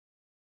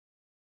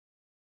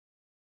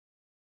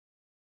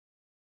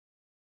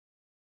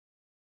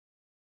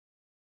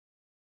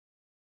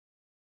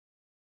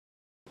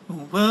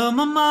Well,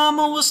 my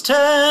mama was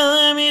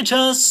telling me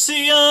just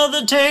the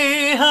other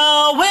day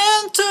how I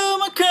went to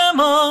my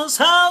grandma's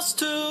house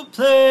to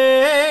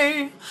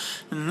play.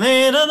 And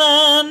later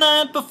that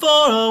night before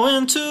I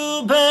went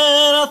to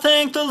bed, I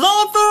thanked the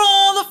Lord for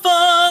all the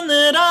fun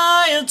that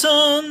I had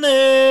done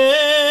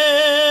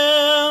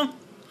there.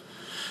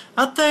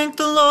 I thank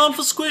the Lord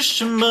for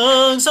squishing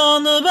bugs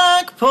on the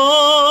back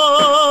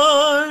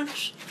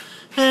porch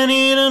and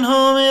eating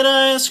homemade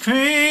ice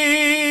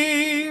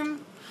cream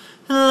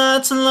and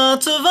lots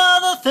of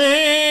other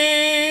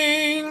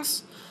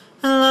things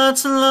and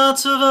lots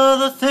of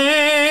other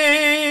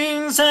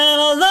things. And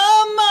I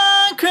love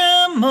my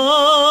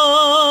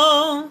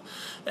grandma,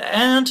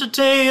 and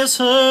today is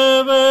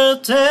her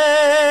birthday.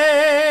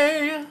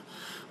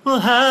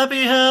 Well,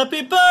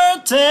 happy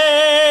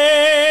birthday.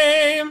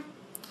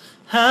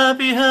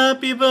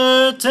 Happy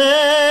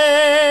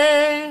birthday.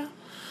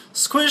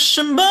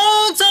 Squishing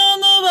bugs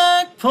on the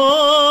back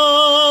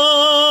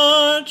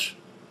porch.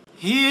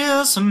 He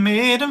is a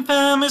maiden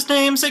family's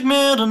namesake,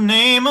 middle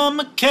name of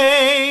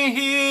McKay.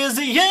 He is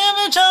the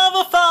image of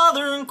a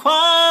father in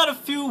quite a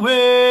few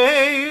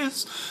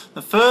ways.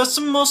 The first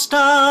and most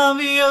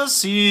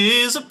obvious,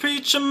 he is a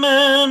preacher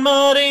man,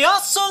 but he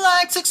also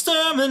likes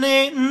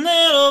exterminating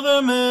little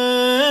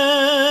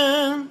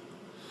vermin.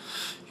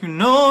 You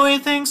know he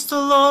thanks the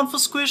Lord for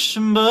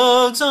squishing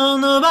bugs on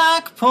the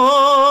back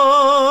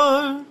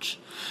porch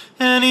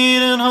and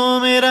eating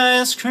homemade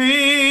ice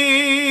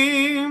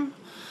cream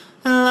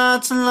and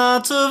lots of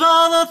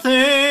other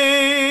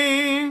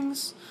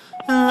things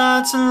and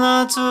lots of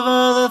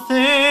other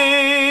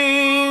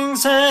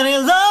things. And he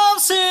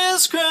loves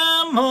his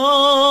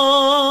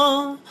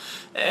grandma,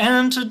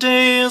 and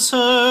today is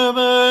her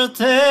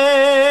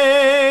birthday.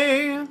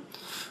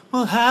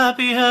 Well,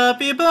 happy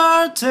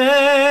birthday.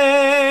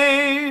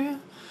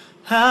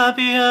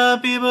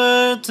 Happy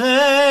birthday.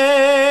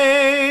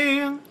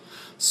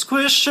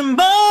 Squishing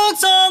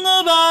bugs on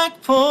the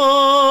back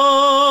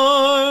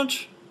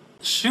porch.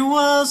 She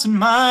was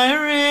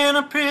admiring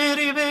a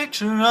pretty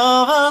picture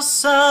of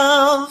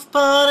herself,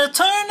 but it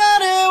turned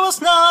out it was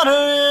not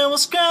her, it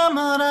was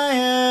Grandma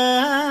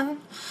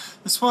Diane.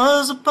 This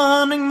was a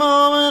bonding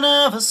moment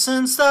ever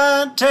since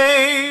that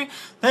day.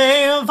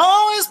 They have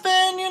always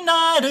been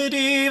united,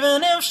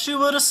 even if she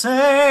were to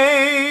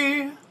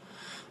say,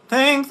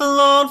 thank the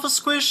Lord for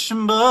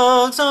squishing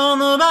bugs on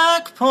the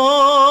back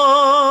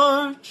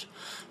porch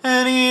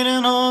and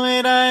eating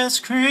homemade ice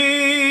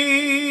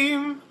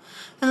cream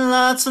and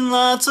lots of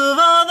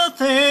other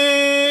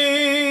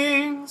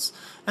things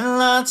and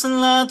lots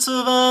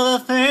of other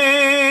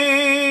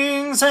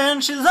things.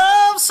 And she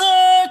loves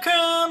her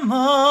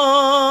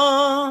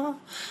grandma,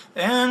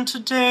 and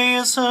today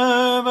is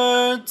her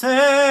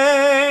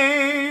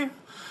birthday.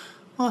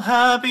 Well,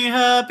 happy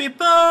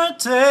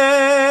birthday.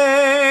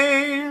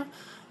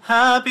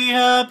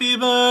 Happy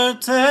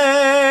birthday.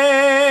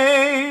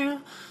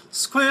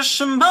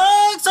 Squishing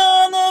bugs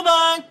on the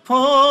back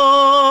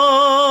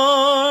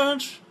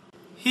porch.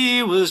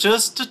 He was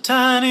just a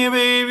tiny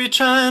baby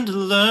trying to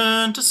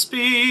learn to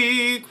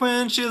speak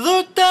when she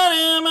looked at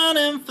him and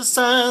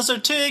emphasized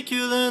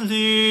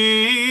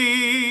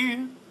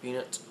articulately,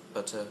 peanut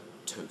butter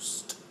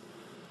toast.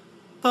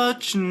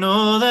 But you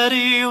know that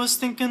he was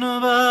thinking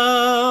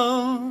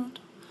about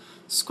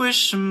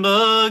squishing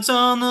bugs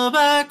on the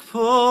back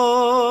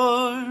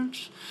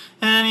porch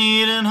and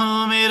eating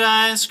homemade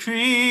ice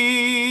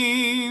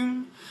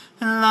cream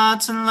and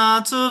lots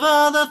of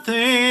other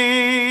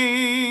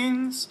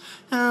things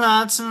and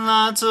lots of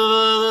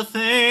other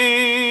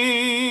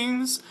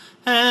things.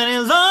 And he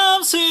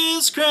loves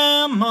his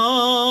grandma,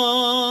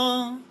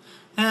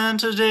 and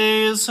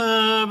today is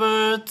her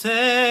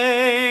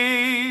birthday.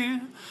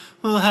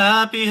 Well,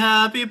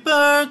 happy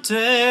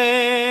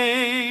birthday.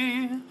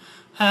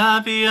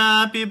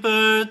 Happy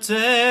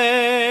birthday.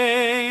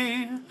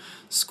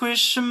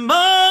 Squishing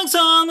bugs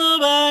on the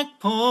back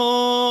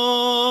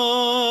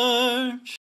porch.